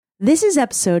This is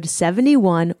episode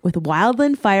 71 with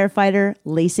Wildland firefighter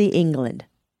Lacey, England.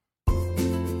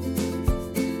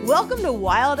 Welcome to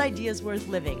Wild Ideas Worth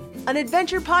Living, an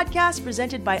adventure podcast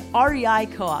presented by REI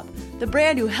Co-op, the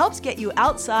brand who helps get you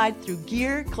outside through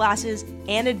gear, classes,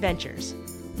 and adventures.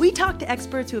 We talk to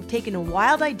experts who have taken a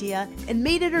wild idea and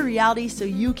made it a reality so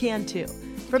you can too.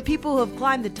 From people who have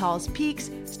climbed the tallest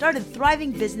peaks, started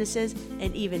thriving businesses,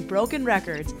 and even broken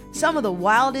records, some of the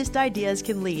wildest ideas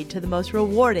can lead to the most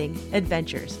rewarding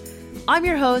adventures. I'm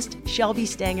your host, Shelby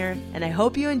Stanger, and I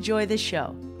hope you enjoy this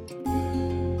show.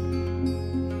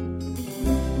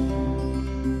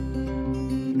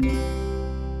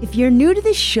 If you're new to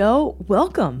this show,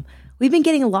 welcome. We've been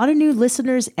getting a lot of new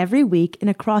listeners every week, and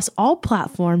across all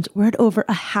platforms, we're at over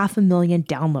 500,000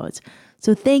 downloads.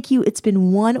 So thank you. It's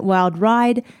been one wild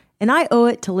ride, and I owe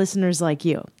it to listeners like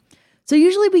you. So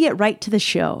usually we get right to the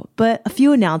show, but a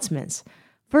few announcements.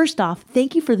 First off,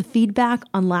 thank you for the feedback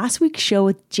on last week's show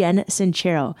with Jen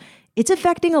Sincero. It's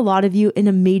affecting a lot of you in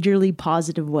a majorly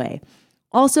positive way.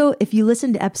 Also, if you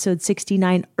listened to episode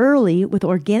 69 early with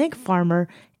organic farmer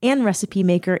and recipe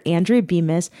maker Andrea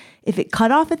Bemis, if it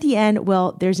cut off at the end,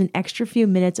 well, there's an extra few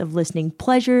minutes of listening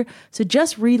pleasure, so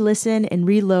just re-listen and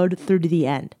reload through to the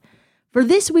end. For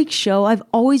this week's show, I've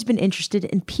always been interested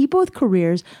in people with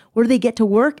careers where they get to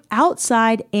work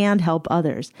outside and help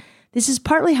others. This is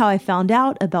partly how I found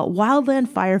out about Wildland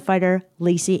firefighter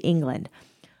Lacey, England.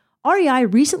 REI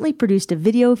recently produced a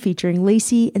video featuring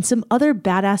Lacey and some other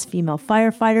badass female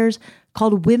firefighters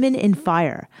called Women in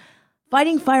Fire.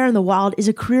 Fighting fire in the wild is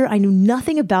a career I knew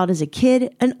nothing about as a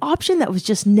kid, an option that was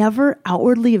just never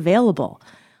outwardly available.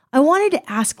 I wanted to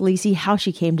ask Lacey how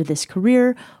she came to this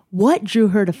career, what drew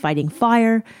her to fighting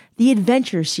fire, the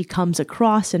adventures she comes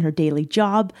across in her daily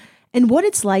job, and what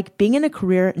it's like being in a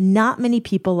career not many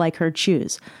people like her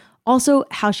choose. Also,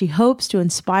 how she hopes to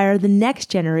inspire the next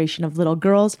generation of little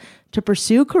girls to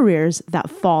pursue careers that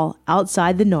fall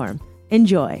outside the norm.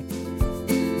 Enjoy.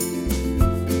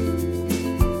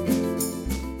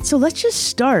 So let's just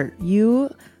start. You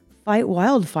fight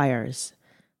wildfires.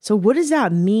 So what does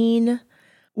that mean?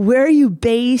 Where are you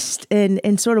based,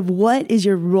 and sort of what is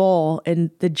your role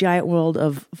in the giant world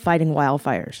of fighting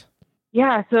wildfires?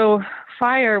 Yeah, so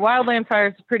wildland fire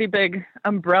is a pretty big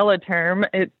umbrella term.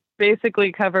 It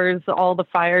basically covers all the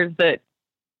fires that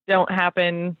don't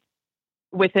happen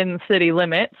within city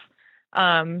limits.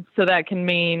 So that can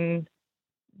mean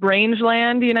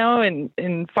rangeland,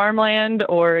 in farmland,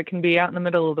 or it can be out in the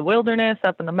middle of the wilderness,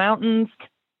 up in the mountains.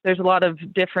 There's a lot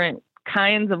of different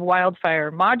kinds of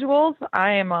wildfire modules.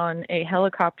 I am on a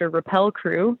helicopter rappel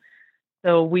crew.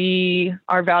 So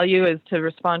our value is to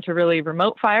respond to really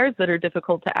remote fires that are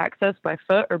difficult to access by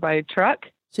foot or by truck.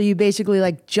 So you basically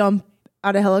jump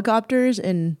out of helicopters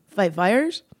and fight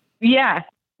fires? Yeah.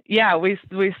 We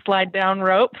slide down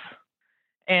ropes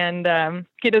and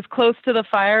get as close to the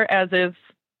fire as is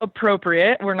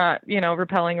appropriate. We're not,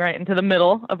 rappelling right into the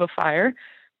middle of a fire.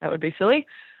 That would be silly.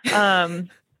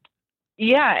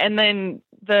 Yeah, and then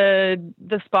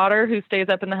the spotter who stays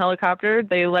up in the helicopter,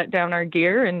 they let down our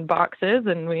gear in boxes,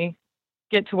 and we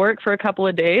get to work for a couple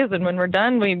of days. And when we're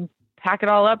done, we pack it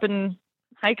all up and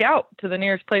hike out to the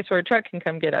nearest place where a truck can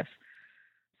come get us.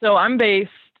 So I'm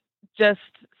based just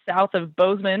south of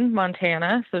Bozeman,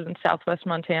 Montana, so in southwest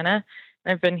Montana.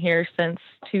 I've been here since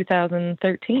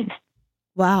 2013.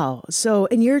 Wow. So,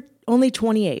 and you're only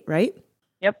 28, right?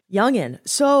 Yep. Youngin.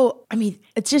 So,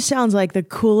 it just sounds like the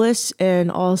coolest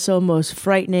and also most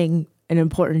frightening and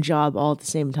important job all at the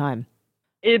same time.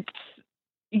 That's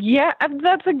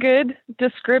a good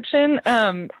description.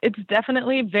 It's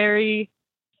definitely very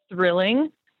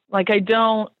thrilling. I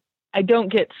don't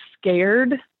get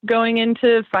scared going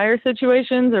into fire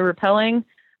situations or rappelling,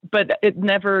 but it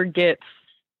never gets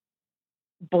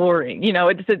boring.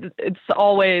 It's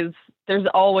always, there's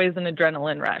always an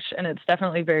adrenaline rush, and it's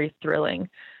definitely very thrilling.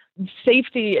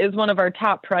 Safety is one of our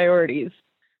top priorities,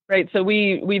 right? So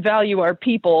we value our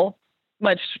people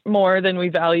much more than we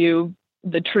value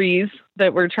the trees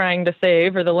that we're trying to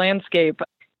save or the landscape.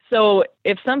 So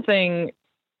if something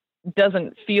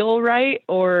doesn't feel right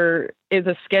or is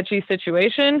a sketchy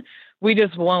situation, we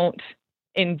just won't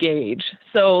engage.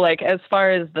 So as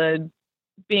far as the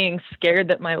being scared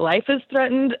that my life is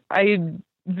threatened, I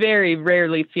very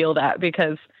rarely feel that,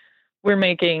 because we're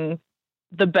making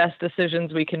the best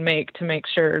decisions we can make to make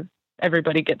sure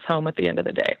everybody gets home at the end of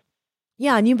the day.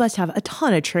 Yeah, and you must have a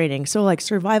ton of training. So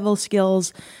survival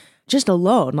skills just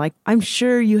alone. I'm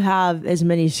sure you have as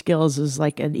many skills as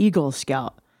an Eagle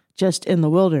Scout just in the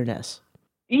wilderness.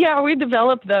 Yeah, we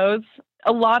develop those.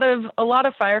 A lot of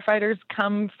firefighters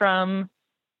come from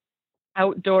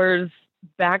outdoors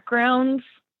backgrounds.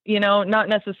 not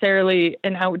necessarily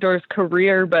an outdoors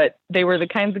career, but they were the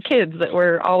kinds of kids that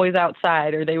were always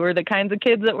outside, or they were the kinds of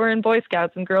kids that were in Boy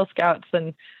Scouts and Girl Scouts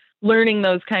and learning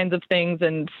those kinds of things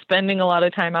and spending a lot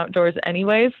of time outdoors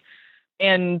anyways.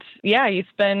 And yeah, you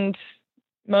spend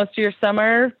most of your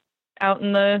summer out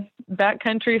in the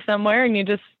backcountry somewhere, and you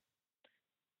just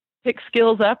pick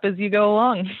skills up as you go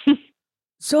along.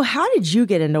 So how did you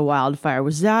get into wildfire?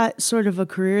 Was that sort of a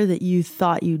career that you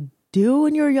thought you'd do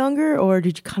when you were younger, or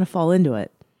did you kind of fall into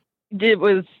it? It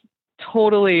was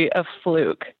totally a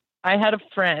fluke. I had a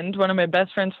friend, one of my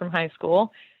best friends from high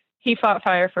school. He fought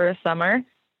fire for a summer,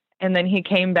 and then he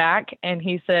came back and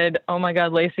he said, "Oh my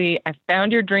God, Lacey, I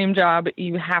found your dream job.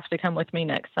 You have to come with me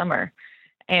next summer."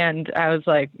 And I was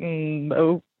like,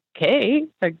 okay,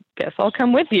 I guess I'll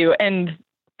come with you. And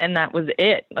that was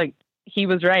it. Like, he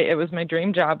was right. It was my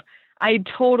dream job.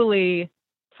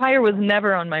 Fire was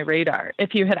never on my radar.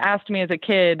 If you had asked me as a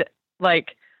kid,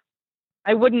 like,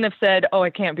 I wouldn't have said, "Oh, I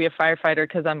can't be a firefighter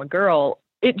because I'm a girl."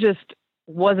 It just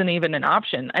wasn't even an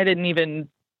option. I didn't even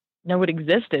know it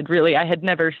existed, really. I had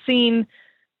never seen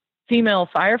female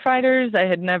firefighters.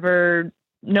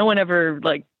 No one ever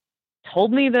like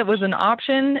told me that was an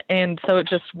option. And so it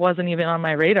just wasn't even on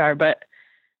my radar. But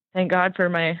thank God for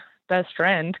my best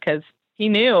friend, because he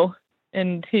knew.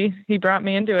 And he brought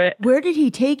me into it. Where did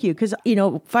he take you? Because,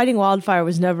 fighting wildfire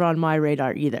was never on my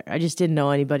radar either. I just didn't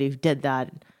know anybody who did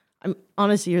that.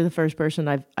 Honestly, you're the first person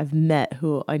I've met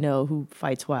who I know who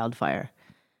fights wildfire.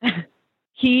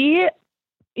 He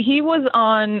was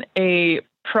on a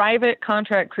private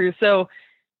contract crew. So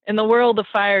in the world of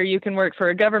fire, you can work for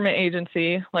a government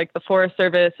agency like the Forest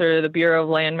Service or the Bureau of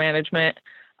Land Management,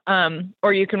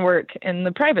 or you can work in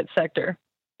the private sector.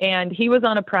 And he was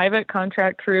on a private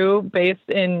contract crew based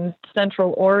in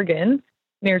Central Oregon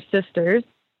near Sisters.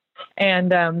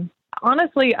 And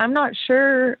honestly, I'm not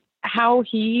sure how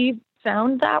he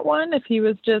found that one, if he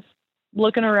was just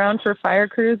looking around for fire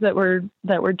crews that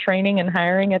were training and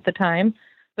hiring at the time.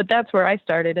 But that's where I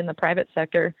started, in the private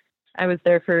sector. I was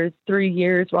there for 3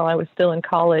 years while I was still in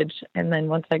college. And then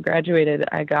once I graduated,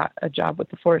 I got a job with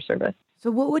the Forest Service. So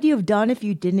what would you have done if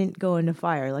you didn't go into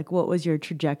fire? Like, what was your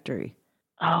trajectory?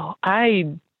 Oh,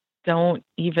 I don't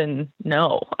even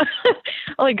know.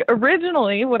 Like,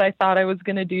 originally, what I thought I was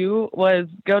going to do was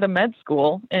go to med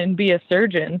school and be a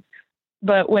surgeon.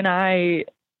 But when I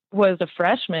was a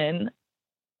freshman,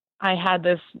 I had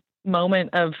this moment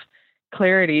of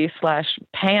clarity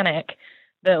 / panic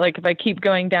that, like, if I keep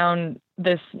going down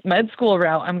this med school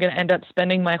route, I'm going to end up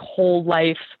spending my whole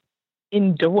life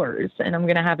indoors, and I'm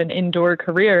going to have an indoor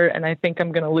career, and I think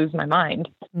I'm going to lose my mind.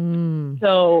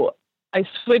 So I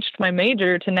switched my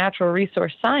major to natural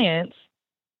resource science,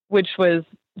 which was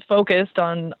focused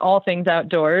on all things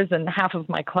outdoors, and half of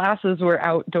my classes were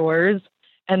outdoors,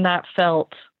 and that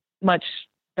felt much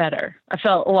better. I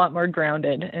felt a lot more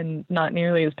grounded and not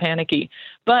nearly as panicky.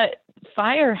 But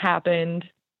fire happened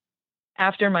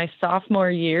after my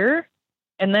sophomore year,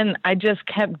 and then I just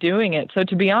kept doing it. So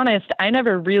to be honest, I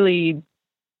never really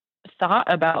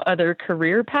thought about other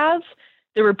career paths.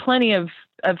 There were plenty of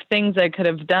things I could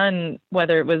have done,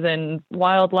 whether it was in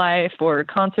wildlife or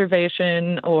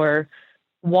conservation or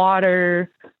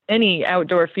water, any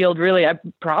outdoor field, really. I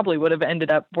probably would have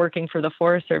ended up working for the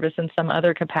Forest Service in some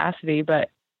other capacity. But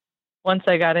once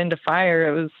I got into fire,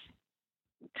 it was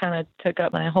kind of took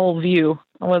up my whole view.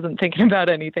 I wasn't thinking about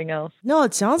anything else. No,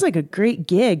 it sounds like a great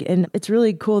gig. And it's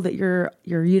really cool that your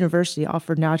university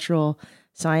offered natural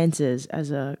sciences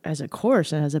as a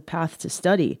course and as a path to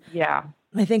study. Yeah.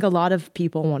 I think a lot of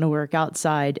people want to work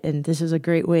outside, and this is a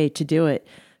great way to do it.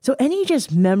 So any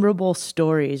just memorable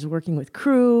stories working with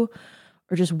crew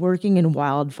or just working in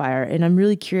wildfire? And I'm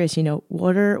really curious,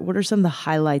 what are some of the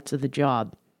highlights of the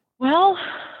job? Well,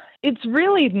 it's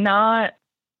really not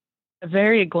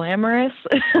very glamorous.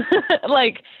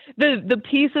 Like, the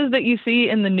pieces that you see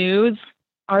in the news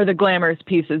are the glamorous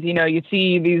pieces. You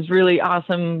see these really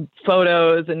awesome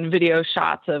photos and video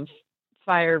shots of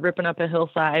fire ripping up a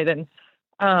hillside. And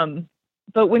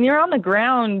but when you're on the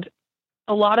ground,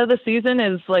 a lot of the season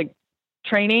is like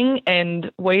training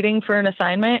and waiting for an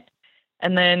assignment.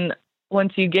 And then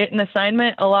once you get an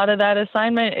assignment, a lot of that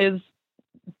assignment is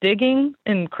digging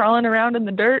and crawling around in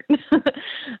the dirt.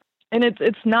 And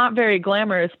it's not very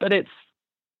glamorous, but it's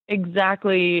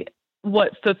exactly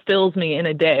what fulfills me in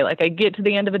a day. Like, I get to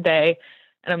the end of a day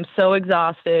and I'm so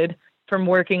exhausted from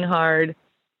working hard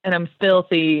and I'm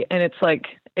filthy. And it's like,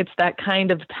 it's that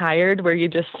kind of tired where you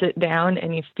just sit down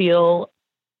and you feel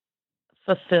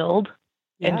fulfilled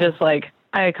and just like,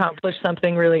 I accomplished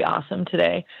something really awesome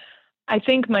today. I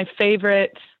think my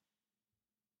favorite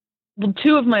Well,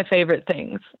 two of my favorite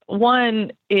things.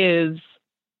 One is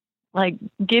like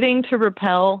getting to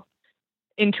rappel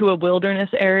into a wilderness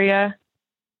area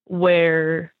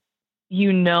where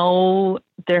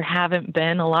there haven't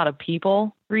been a lot of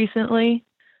people recently.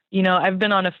 I've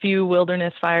been on a few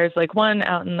wilderness fires, like one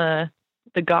out in the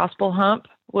Gospel Hump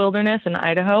Wilderness in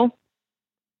Idaho.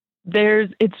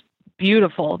 It's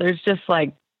beautiful. There's just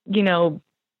like,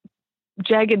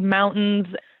 jagged mountains,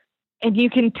 and you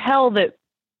can tell that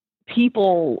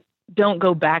people don't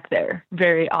go back there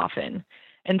very often.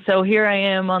 And so here I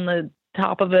am on the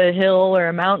top of a hill or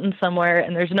a mountain somewhere,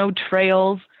 and there's no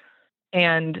trails,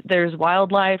 and there's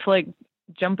wildlife like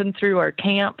jumping through our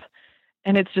camp,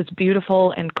 and it's just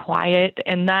beautiful and quiet.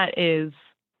 And that's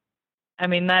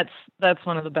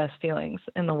one of the best feelings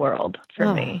in the world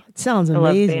for me. It sounds amazing. I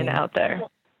love being out there.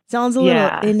 Sounds a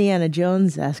little Indiana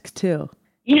Jones-esque too.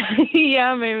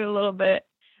 Yeah, maybe a little bit.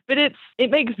 But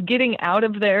it makes getting out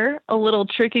of there a little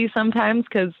tricky sometimes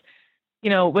because,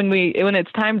 when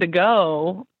it's time to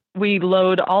go, we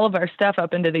load all of our stuff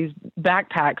up into these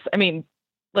backpacks. I mean,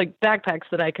 like backpacks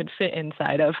that I could fit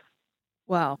inside of.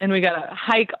 Wow. And we got to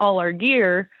hike all our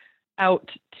gear out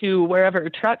to wherever a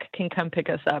truck can come pick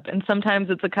us up. And sometimes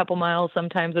it's a couple miles,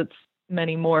 sometimes it's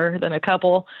many more than a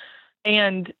couple.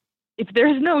 And if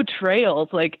there's no trails,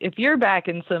 like if you're back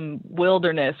in some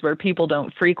wilderness where people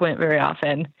don't frequent very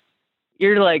often,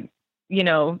 you're like,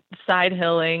 side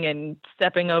hilling and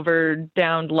stepping over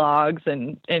downed logs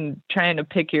and trying to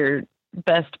pick your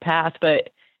best path. But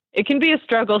it can be a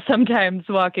struggle sometimes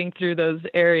walking through those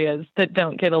areas that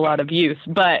don't get a lot of use.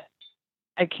 But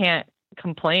I can't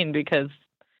complain because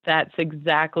that's the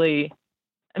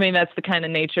kind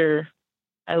of nature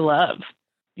I love.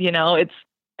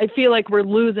 I feel like we're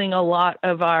losing a lot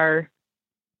of our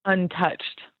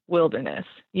untouched wilderness.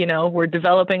 We're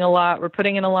developing a lot, we're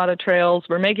putting in a lot of trails,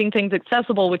 we're making things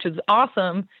accessible, which is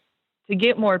awesome to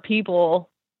get more people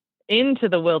into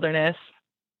the wilderness,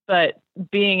 but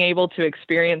being able to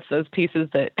experience those pieces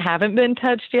that haven't been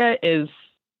touched yet is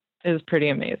pretty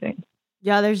amazing.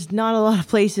 Yeah, there's not a lot of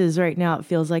places right now, it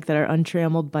feels like, that are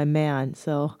untrammeled by man.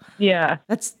 So yeah,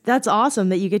 that's awesome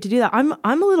that you get to do that. I'm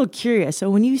a little curious. So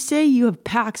when you say you have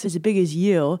packs as big as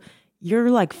you're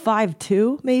like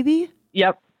 5'2", maybe?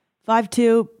 Yep.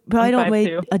 5'2", probably don't weigh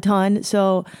 5'2". a ton.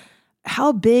 So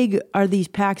how big are these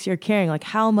packs you're carrying? Like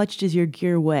how much does your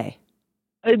gear weigh?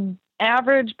 An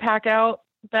average pack out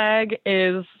bag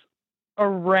is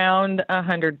around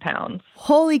 100 pounds.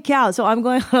 Holy cow. So I'm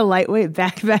going on a lightweight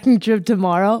backpacking trip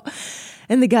tomorrow.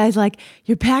 And the guy's like,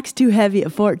 your pack's too heavy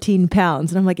at 14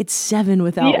 pounds. And I'm like, it's 7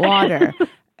 without water.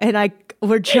 And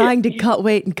we're trying to cut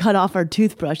weight and cut off our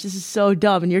toothbrush. This is so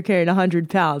dumb. And you're carrying 100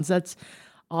 pounds. That's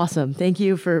awesome. Thank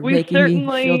you for making me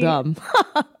feel dumb.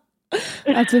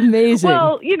 That's amazing.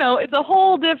 Well, it's a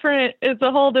whole different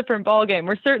ballgame.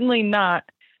 We're certainly not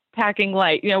packing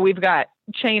light. We've got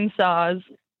chainsaws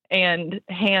and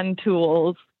hand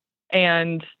tools,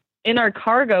 and in our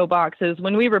cargo boxes,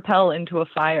 when we rappel into a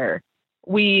fire,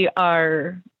 we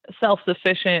are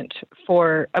self-sufficient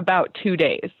for about 2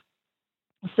 days.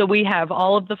 So we have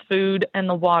all of the food and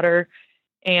the water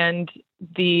and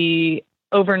the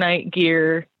overnight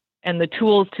gear and the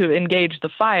tools to engage the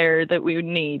fire that we would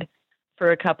need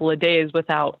for a couple of days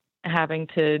without having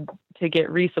to get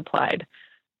resupplied.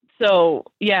 So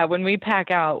yeah, when we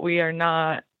pack out, we are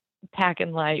not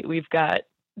packing light. We've got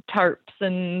tarps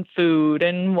and food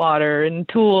and water and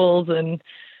tools and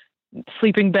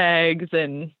sleeping bags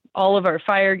and all of our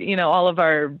fire, all of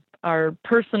our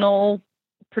personal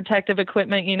protective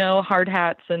equipment, hard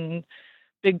hats and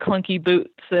big clunky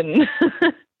boots. And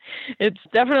it's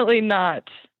definitely not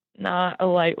a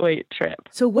lightweight trip.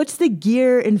 So what's the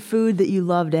gear and food that you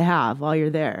love to have while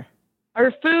you're there?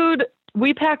 Our food,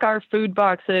 we pack our food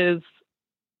boxes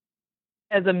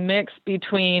as a mix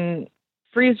between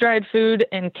freeze-dried food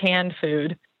and canned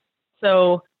food.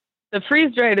 So the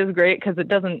freeze-dried is great because it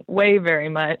doesn't weigh very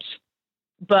much,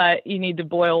 but you need to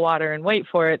boil water and wait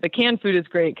for it. The canned food is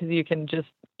great because you can just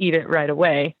eat it right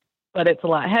away, but it's a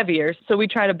lot heavier. So we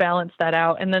try to balance that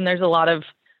out. And then there's a lot of,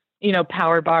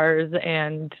 power bars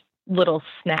and little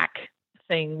snack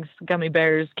things, gummy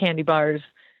bears, candy bars,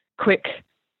 quick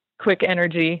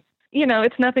energy.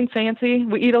 It's nothing fancy.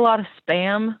 We eat a lot of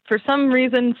Spam. For some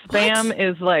reason, Spam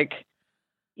is like,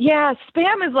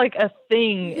 Spam is like a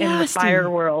thing in the fire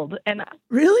world. And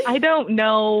really, I don't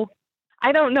know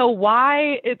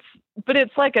why but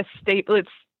it's like a staple.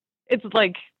 It's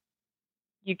like,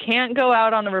 you can't go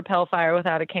out on a rappel fire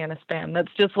without a can of Spam.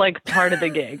 That's just like part of the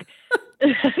gig.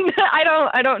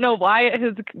 I don't know why it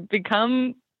has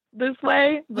become this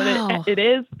way, but it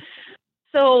is.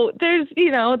 So there's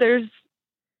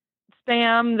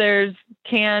Spam, there's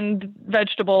canned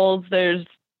vegetables,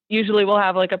 usually we'll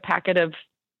have like a packet of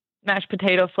mashed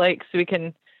potato flakes so we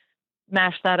can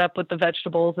mash that up with the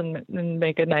vegetables and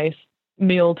make a nice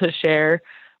meal to share.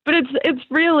 But it's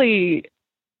really,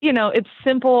 it's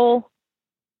simple,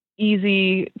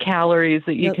 easy calories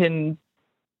that you can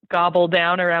gobble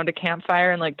down around a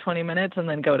campfire in like 20 minutes and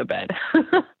then go to bed.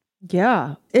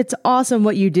 Yeah, it's awesome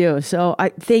what you do. So I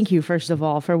thank you, first of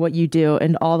all, for what you do,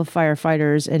 and all the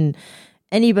firefighters and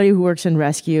anybody who works in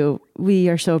rescue. We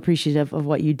are so appreciative of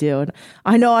what you do. And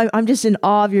I know I'm just in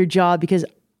awe of your job because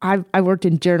I worked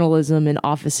in journalism and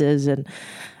offices and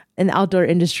in the outdoor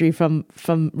industry from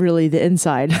really the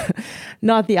inside,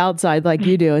 not the outside like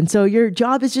you do. And so your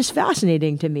job is just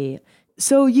fascinating to me.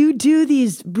 So you do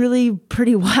these really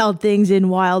pretty wild things in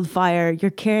wildfire.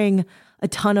 You're carrying a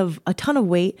ton of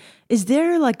weight. Is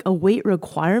there like a weight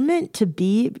requirement to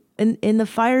be in the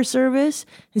fire service?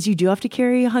 Because you do have to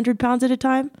carry 100 pounds at a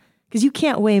time? Because you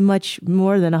can't weigh much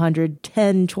more than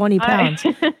 110, 20 pounds.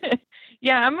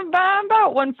 Yeah, I'm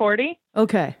about 140.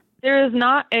 Okay. There is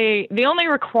not the only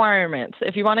requirements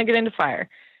if you want to get into fire,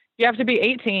 you have to be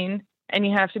 18 and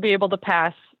you have to be able to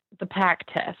pass the PAC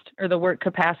test or the work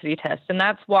capacity test. And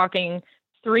that's walking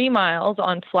 3 miles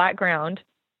on flat ground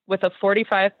with a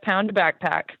 45-pound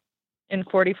backpack in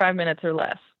 45 minutes or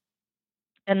less.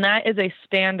 And that is a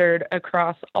standard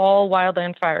across all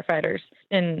wildland firefighters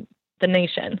in the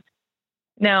nation.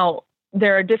 Now,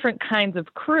 there are different kinds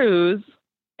of crews,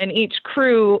 and each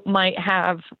crew might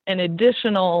have an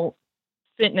additional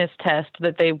fitness test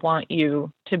that they want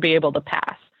you to be able to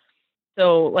pass.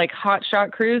 So like hot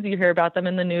shot crews, you hear about them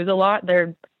in the news a lot.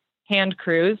 They're hand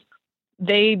crews.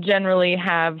 They generally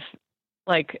have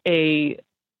like a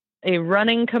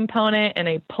running component and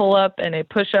a pull-up and a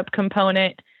push-up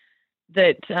component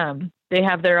that they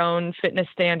have their own fitness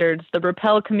standards. The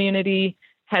rappel community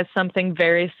has something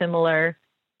very similar.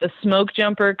 The smoke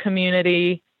jumper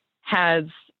community has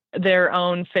their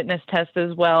own fitness test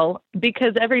as well,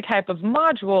 because every type of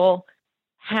module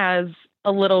has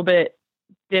a little bit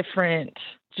different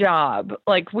job.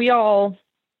 Like we all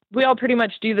pretty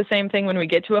much do the same thing when we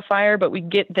get to a fire, but we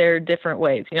get there different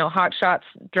ways. Hot shots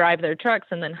drive their trucks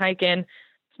and then hike in.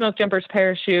 Smoke jumpers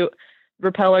parachute.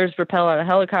 Rappellers rappel out of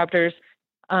helicopters.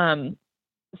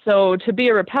 So to be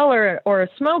a rappeller or a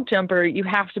smoke jumper, you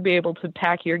have to be able to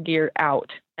pack your gear out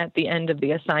at the end of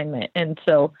the assignment. And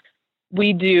so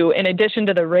we do, in addition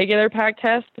to the regular pack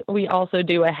test, we also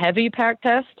do a heavy pack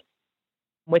test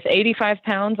with 85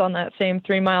 pounds on that same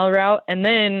 3 mile route. And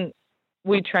then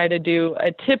we try to do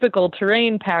a typical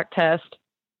terrain pack test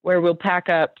where we'll pack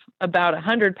up about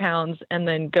 100 pounds and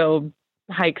then go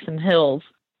hike some hills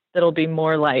that'll be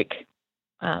more like,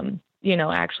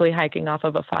 actually hiking off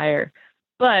of a fire.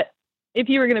 But if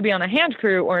you were going to be on a hand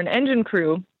crew or an engine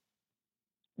crew,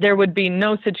 there would be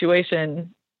no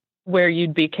situation where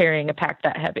you'd be carrying a pack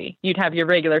that heavy. You'd have your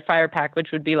regular fire pack,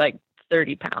 which would be like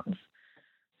 30 pounds.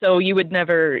 So you would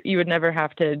never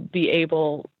have to be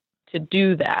able to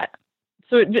do that.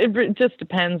 So it just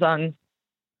depends on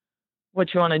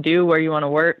what you want to do, where you want to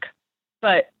work.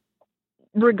 But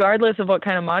regardless of what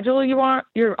kind of module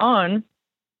you're on,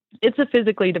 it's a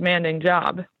physically demanding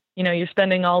job. You're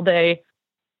spending all day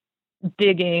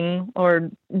digging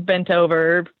or bent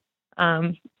over,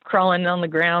 crawling on the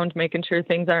ground, making sure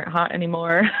things aren't hot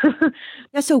anymore.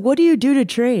 Yeah. So what do you do to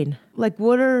train? Like,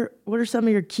 what are some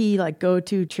of your key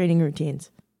go-to training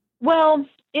routines? Well,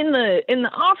 in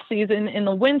the off season, in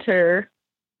the winter,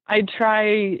 I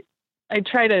try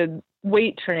to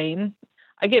weight train.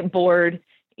 I get bored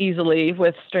easily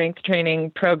with strength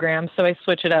training programs, so I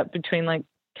switch it up between like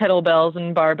kettlebells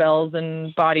and barbells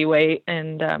and body weight,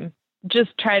 and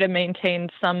just try to maintain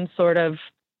some sort of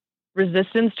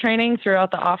resistance training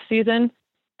throughout the off season.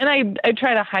 And I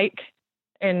try to hike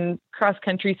and cross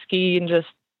country ski and just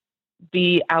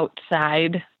be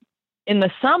outside. In the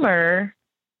summer,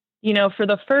 for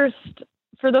the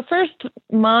first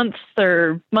month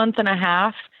or month and a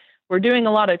half, we're doing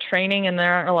a lot of training and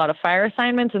there aren't a lot of fire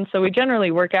assignments. And so we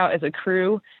generally work out as a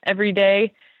crew every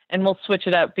day, and we'll switch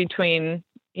it up between,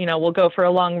 we'll go for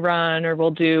a long run or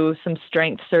we'll do some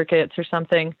strength circuits or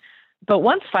something. But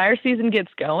once fire season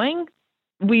gets going,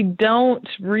 we don't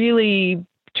really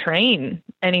train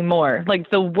anymore.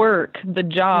 Like the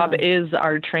job is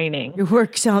our training. Your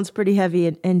work sounds pretty heavy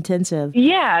and intensive.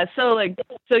 Yeah. So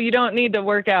you don't need to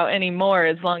work out anymore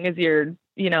as long as you're,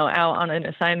 out on an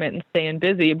assignment and staying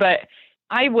busy. But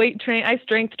I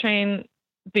strength train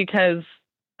because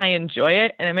I enjoy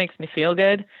it and it makes me feel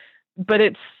good. But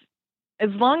it's, as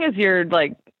long as you're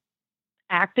like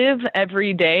active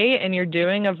every day and you're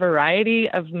doing a variety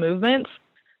of movements,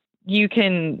 you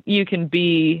can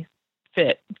be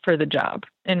fit for the job,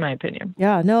 in my opinion.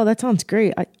 Yeah, no, that sounds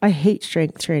great. I hate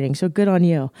strength training, so good on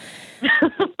you.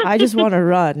 I just want to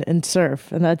run and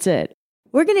surf, and that's it.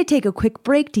 We're going to take a quick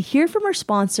break to hear from our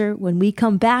sponsor. When we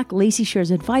come back, Lacey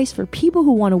shares advice for people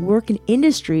who want to work in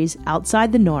industries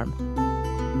outside the norm.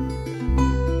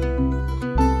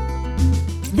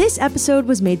 This episode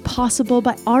was made possible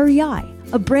by REI,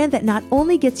 a brand that not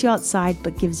only gets you outside,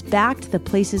 but gives back to the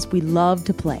places we love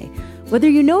to play. Whether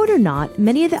you know it or not,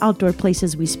 many of the outdoor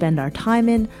places we spend our time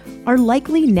in are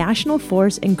likely national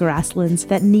forests and grasslands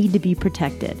that need to be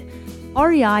protected.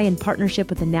 REI, in partnership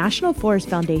with the National Forest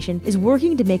Foundation, is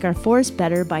working to make our forests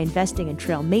better by investing in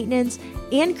trail maintenance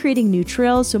and creating new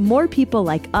trails so more people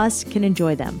like us can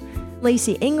enjoy them.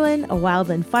 Lacey England, a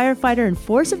wildland firefighter and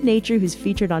force of nature who's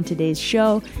featured on today's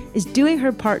show, is doing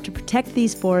her part to protect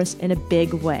these forests in a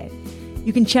big way.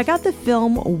 You can check out the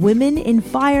film Women in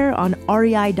Fire on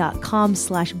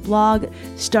rei.com/blog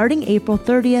starting April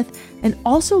 30th, and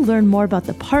also learn more about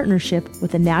the partnership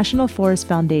with the National Forest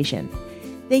Foundation.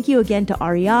 Thank you again to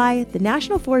REI, the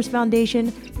National Forest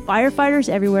Foundation, firefighters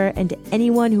everywhere, and to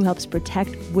anyone who helps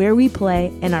protect where we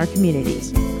play and our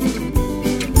communities.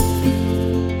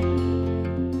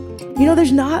 You know,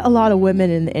 there's not a lot of women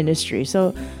in the industry,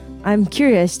 so I'm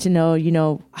curious to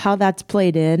know, how that's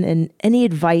played in, and any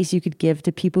advice you could give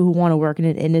to people who want to work in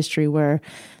an industry where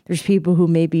there's people who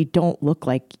maybe don't look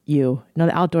like you.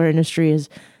 The outdoor industry is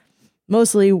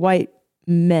mostly white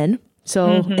men,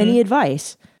 so any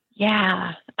advice?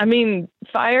 Yeah. I mean,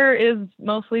 fire is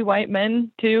mostly white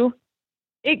men too.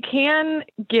 It can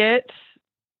get,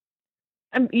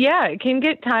 it can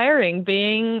get tiring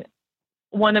being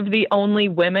one of the only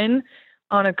women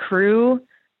on a crew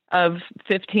of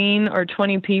 15 or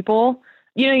 20 people.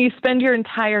 You spend your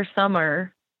entire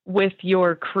summer with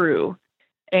your crew,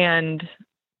 and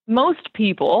most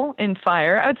people in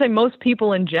fire, I would say most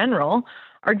people in general,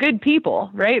 are good people,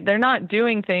 right? They're not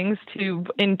doing things to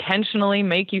intentionally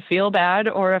make you feel bad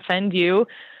or offend you,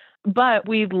 but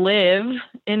we live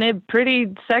in a pretty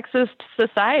sexist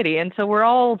society. And so we're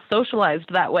all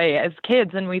socialized that way as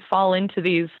kids, and we fall into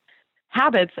these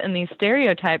habits and these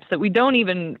stereotypes that we don't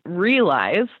even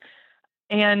realize.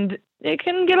 And it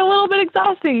can get a little bit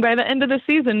exhausting by the end of the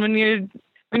season when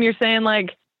you're saying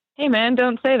like, hey man,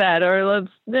 don't say that, or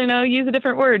let's, use a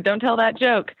different word. Don't tell that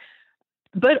joke.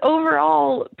 But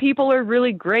overall, people are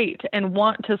really great and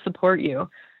want to support you.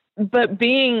 But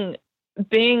being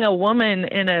a woman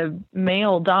in a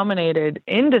male-dominated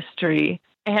industry,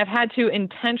 I have had to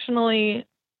intentionally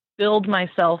build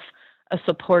myself a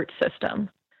support system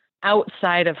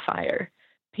outside of fire.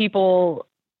 People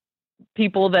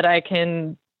that I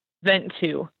can vent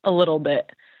to a little bit.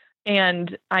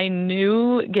 And I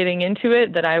knew getting into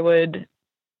it that I would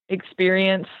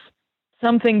experience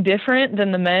something different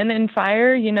than the men in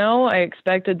fire. I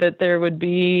expected that there would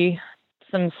be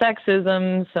some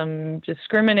sexism, some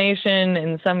discrimination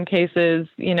in some cases,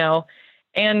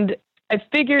 and I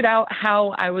figured out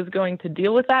how I was going to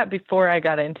deal with that before I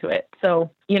got into it.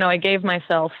 So, I gave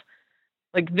myself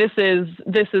like, this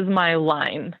is my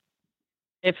line.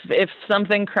 If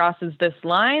something crosses this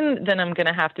line, then I'm going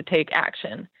to have to take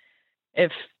action.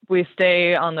 If we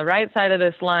stay on the right side of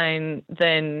this line,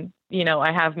 then,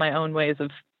 I have my own ways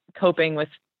of coping with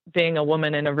being a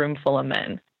woman in a room full of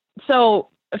men. So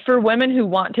for women who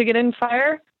want to get in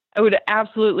fire, I would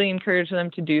absolutely encourage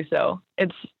them to do so.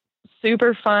 It's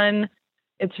super fun.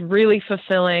 It's really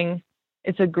fulfilling.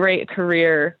 It's a great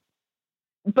career.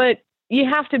 But you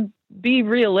have to be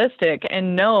realistic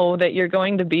and know that you're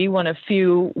going to be one of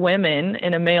few women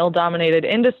in a male-dominated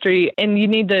industry, and you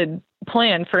need to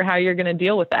plan for how you're going to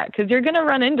deal with that, because you're going to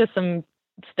run into some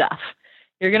stuff.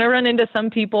 You're going to run into some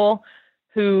people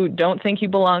who don't think you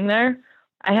belong there.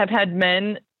 I have had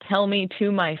men tell me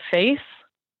to my face,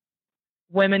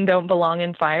 women don't belong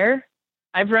in fire.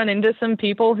 I've run into some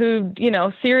people who,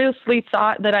 seriously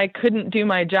thought that I couldn't do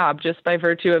my job just by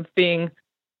virtue of being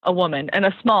a woman, and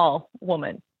a small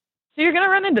woman. So you're going to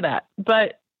run into that.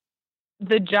 But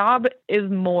the job is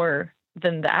more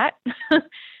than that.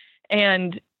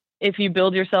 And if you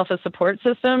build yourself a support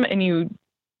system and you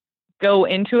go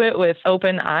into it with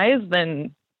open eyes,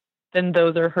 then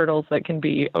those are hurdles that can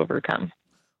be overcome.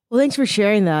 Well, thanks for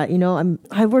sharing that.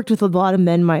 I've worked with a lot of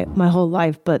men my whole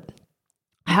life, but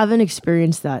I haven't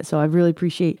experienced that. So I really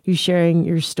appreciate you sharing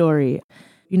your story.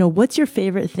 What's your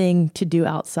favorite thing to do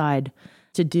outside,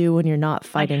 to do when you're not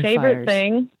fighting fires? My favorite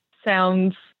thing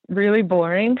sounds really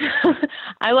boring.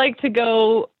 I like to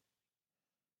go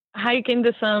hike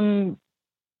into some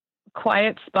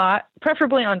quiet spot,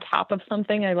 preferably on top of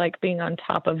something. I like being on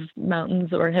top of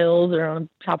mountains or hills or on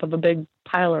top of a big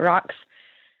pile of rocks,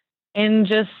 and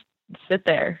just sit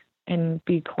there and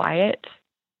be quiet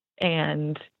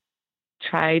and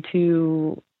try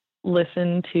to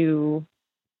listen to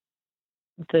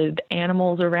the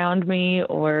animals around me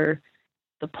or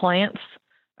the plants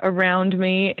around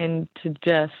me, and to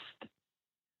just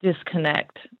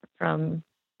disconnect from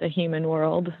the human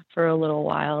world for a little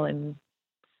while and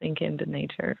sink into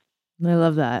nature. I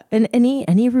love that. And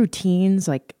any routines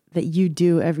like that you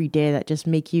do every day that just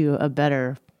make you a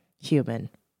better human?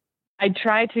 I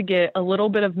try to get a little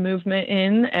bit of movement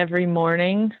in every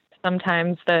morning.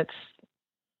 Sometimes that's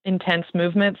intense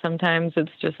movement. Sometimes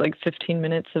it's just like 15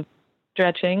 minutes of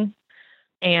stretching.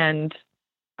 And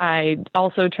I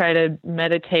also try to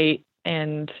meditate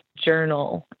and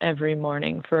journal every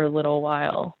morning for a little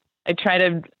while. I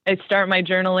start my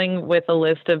journaling with a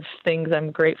list of things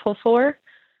I'm grateful for.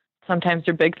 Sometimes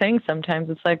they're big things. Sometimes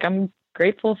it's like, I'm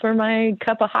grateful for my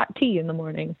cup of hot tea in the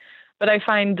morning. But I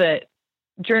find that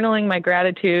journaling my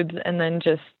gratitudes and then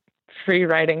just free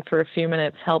writing for a few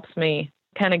minutes helps me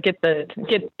kind of get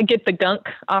the gunk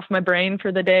off my brain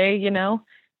for the day,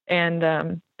 and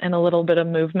a little bit of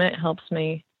movement helps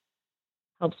me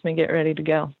get ready to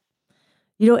go.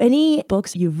 Any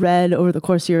books you've read over the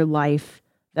course of your life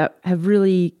that have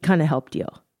really kind of helped you?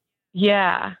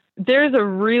 Yeah, there's a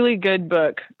really good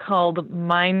book called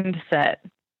Mindset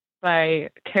by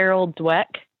Carol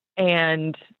Dweck,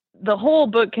 and the whole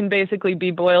book can basically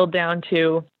be boiled down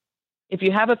to, if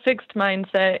you have a fixed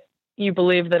mindset, you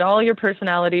believe that all your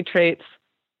personality traits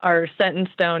are set in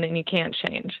stone and you can't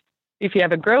change. If you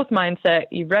have a growth mindset,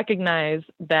 you recognize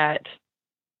that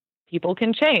people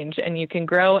can change and you can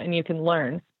grow and you can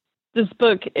learn. This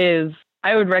book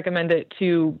I would recommend it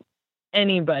to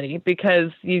anybody,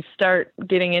 because you start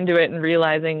getting into it and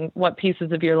realizing what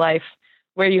pieces of your life,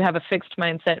 where you have a fixed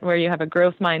mindset, where you have a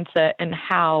growth mindset, and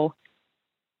how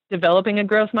developing a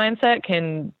growth mindset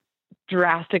can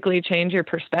drastically change your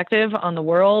perspective on the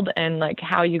world and like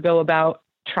how you go about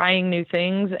trying new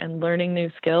things and learning new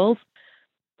skills.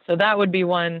 So that would be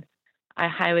one I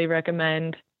highly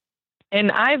recommend.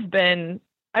 And I've been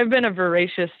a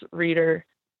voracious reader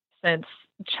since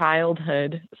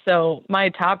childhood. So my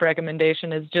top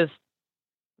recommendation is just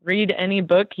read any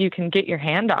book you can get your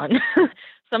hand on.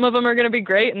 Some of them are going to be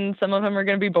great and some of them are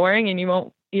going to be boring and you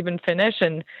won't even finish,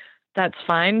 and that's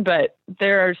fine. But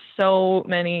there are so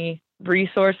many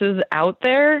resources out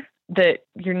there that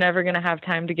you're never going to have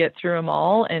time to get through them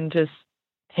all, and just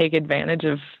take advantage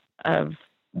of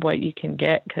what you can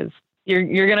get, because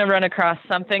you're going to run across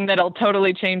something that'll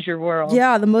totally change your world.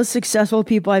 Yeah, the most successful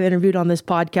people I've interviewed on this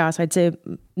podcast, I'd say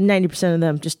 90% of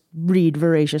them just read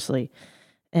voraciously,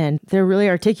 and they're really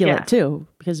articulate too,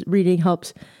 because reading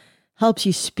helps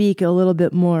you speak a little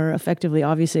bit more effectively.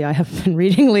 Obviously, I haven't been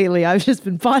reading lately. I've just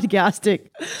been podcasting.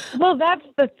 Well, that's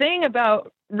the thing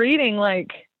about reading.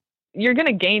 Like, you're going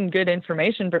to gain good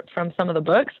information from some of the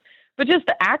books, but just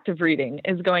the act of reading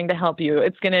is going to help you.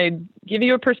 It's going to give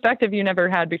you a perspective you never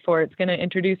had before. It's going to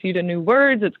introduce you to new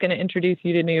words. It's going to introduce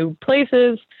you to new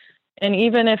places. And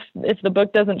even if the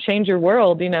book doesn't change your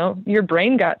world, your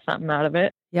brain got something out of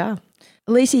it. Yeah.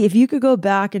 Lacey, if you could go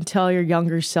back and tell your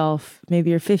younger self, maybe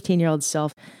your 15-year-old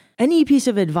self, any piece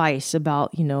of advice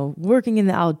about, working in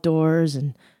the outdoors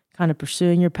and kind of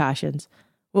pursuing your passions,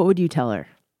 what would you tell her?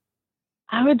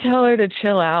 I would tell her to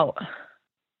chill out,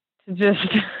 to just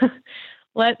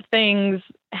let things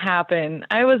happen.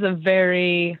 I was a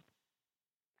very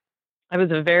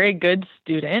good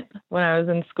student when I was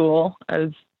in school. I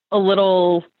was a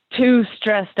little too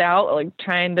stressed out, like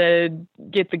trying to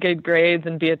get the good grades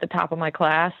and be at the top of my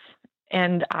class.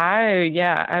 And I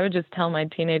would just tell my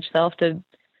teenage self to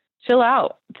chill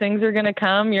out. Things are going to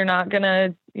come. You're not going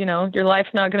to, your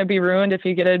life's not going to be ruined if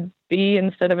you get a B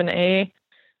instead of an A.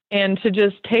 And to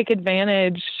just take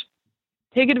advantage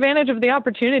of the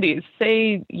opportunities.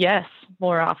 Say yes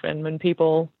more often when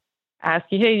people ask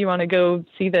you, hey, you want to go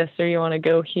see this, or you want to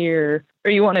go here, or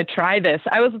you want to try this.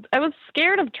 I was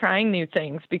scared of trying new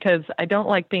things because I don't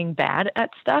like being bad at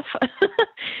stuff.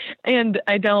 And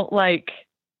I don't like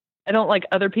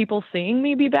other people seeing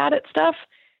me be bad at stuff.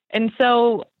 And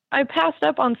so I passed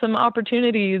up on some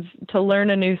opportunities to learn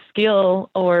a new skill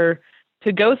or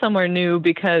to go somewhere new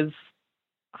because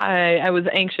I was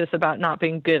anxious about not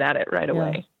being good at it right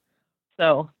away.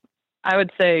 So I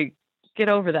would say, get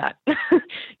over that.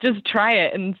 Just try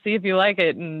it and see if you like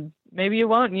it. And maybe you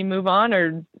won't and you move on,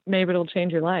 or maybe it'll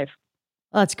change your life.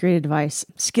 Well, that's great advice.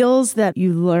 Skills that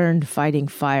you learned fighting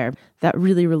fire that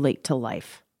really relate to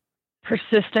life.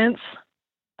 Persistence.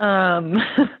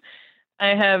 I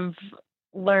I have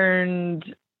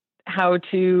learned how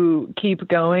to keep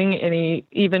going,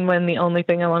 even when the only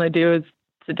thing I want to do is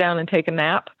sit down and take a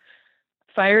nap.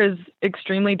 Fire is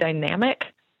extremely dynamic.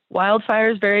 Wildfire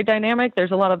is very dynamic.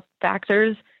 There's a lot of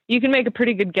factors. You can make a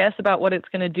pretty good guess about what it's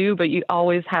going to do, but you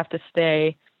always have to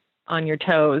stay on your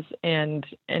toes and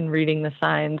reading the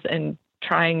signs and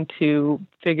trying to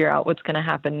figure out what's going to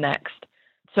happen next.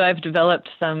 So I've developed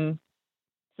some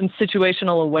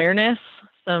situational awareness,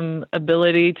 some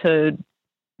ability to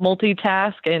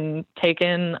multitask and take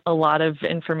in a lot of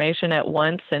information at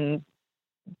once and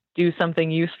do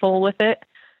something useful with it.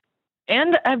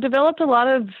 And I've developed a lot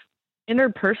of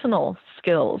interpersonal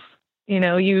skills.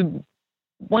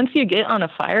 Once you get on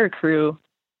a fire crew,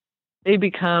 they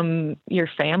become your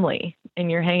family and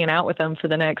you're hanging out with them for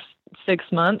the next 6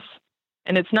 months.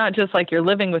 And it's not just like you're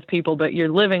living with people, but you're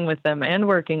living with them and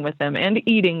working with them and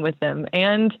eating with them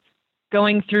and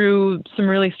going through some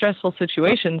really stressful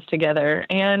situations together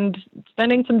and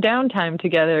spending some downtime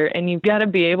together. And you've got to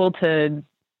be able to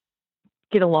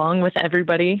get along with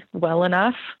everybody well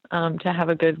enough to have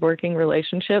a good working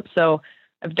relationship. So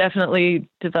I've definitely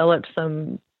developed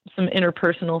some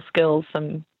interpersonal skills,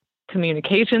 some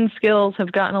communication skills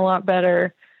have gotten a lot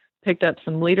better, picked up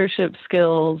some leadership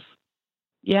skills.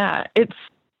 Yeah, it's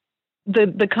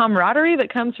the camaraderie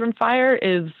that comes from fire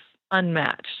is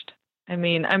unmatched. I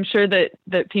mean, I'm sure that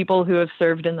people who have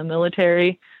served in the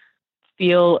military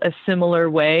feel a similar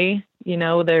way.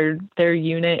 Their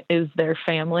unit is their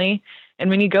family. And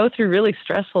when you go through really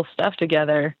stressful stuff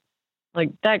together,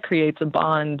 like that creates a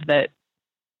bond that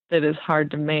is hard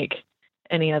to make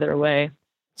any other way.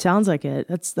 Sounds like it.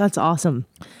 That's awesome.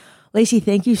 Lacey,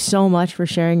 thank you so much for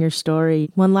sharing your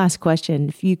story. One last question.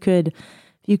 If you could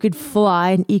fly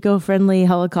an eco-friendly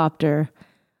helicopter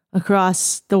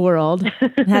across the world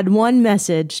and had one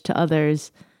message to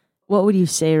others, what would you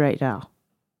say right now?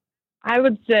 I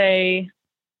would say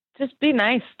just be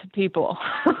nice to people.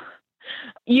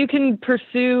 You can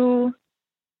pursue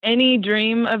any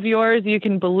dream of yours. You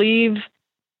can believe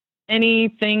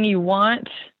anything you want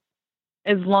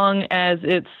as long as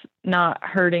it's not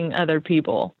hurting other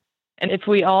people. And if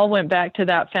we all went back to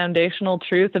that foundational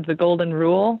truth of the golden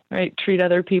rule, right? Treat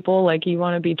other people like you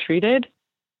want to be treated,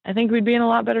 I think we'd be in a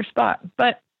lot better spot.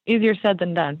 But easier said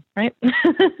than done, right?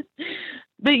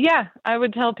 But yeah, I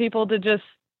would tell people to just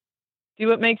do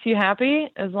what makes you happy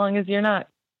as long as you're not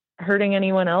hurting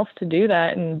anyone else to do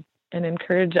that, and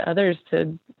encourage others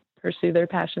to pursue their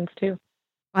passions too.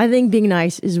 I think being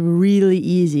nice is really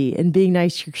easy, and being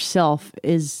nice to yourself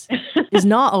is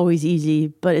not always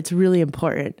easy, but it's really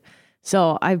important.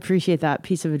 So I appreciate that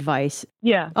piece of advice.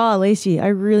 Yeah. Oh, Lacey, I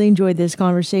really enjoyed this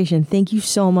conversation. Thank you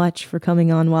so much for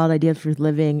coming on Wild Ideas Worth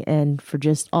Living and for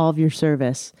just all of your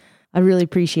service. I really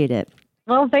appreciate it.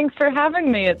 Well, thanks for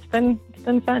having me. It's been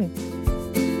fun.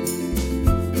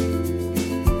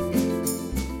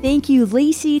 Thank you,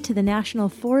 Lacey, to the National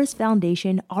Forest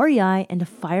Foundation, REI, and to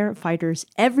firefighters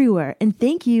everywhere. And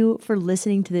thank you for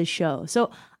listening to this show. So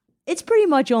it's pretty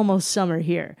much almost summer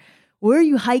here. Where are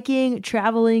you hiking,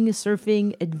 traveling,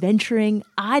 surfing, adventuring?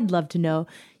 I'd love to know.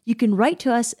 You can write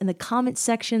to us in the comments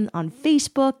section on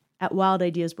Facebook at Wild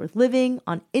Ideas Worth Living,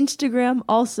 on Instagram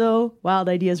also, Wild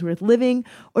Ideas Worth Living,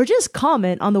 or just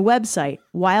comment on the website,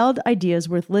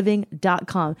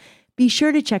 wildideasworthliving.com. Be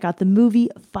sure to check out the movie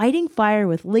Fighting Fire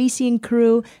with Lacey and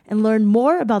crew and learn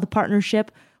more about the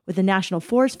partnership with the National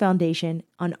Forest Foundation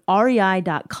on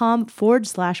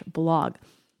rei.com/blog.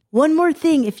 One more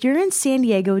thing, if you're in San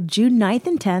Diego, June 9th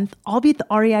and 10th, I'll be at the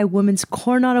REI Women's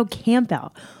Coronado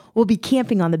Campout. We'll be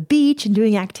camping on the beach and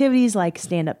doing activities like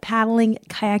stand-up paddling,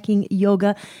 kayaking,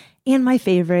 yoga, and my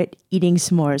favorite, eating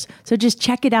s'mores. So just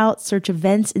check it out, search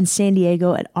events in San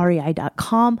Diego at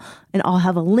rei.com, and I'll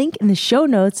have a link in the show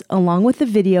notes along with the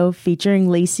video featuring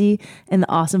Lacey and the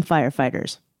awesome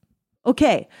firefighters.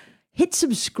 Okay, hit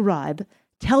subscribe,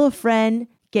 tell a friend,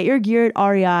 get your gear at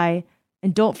REI,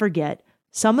 and don't forget,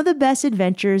 some of the best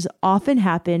adventures often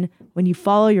happen when you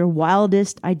follow your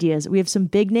wildest ideas. We have some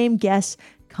big name guests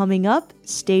coming up.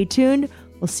 Stay tuned.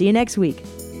 We'll see you next week.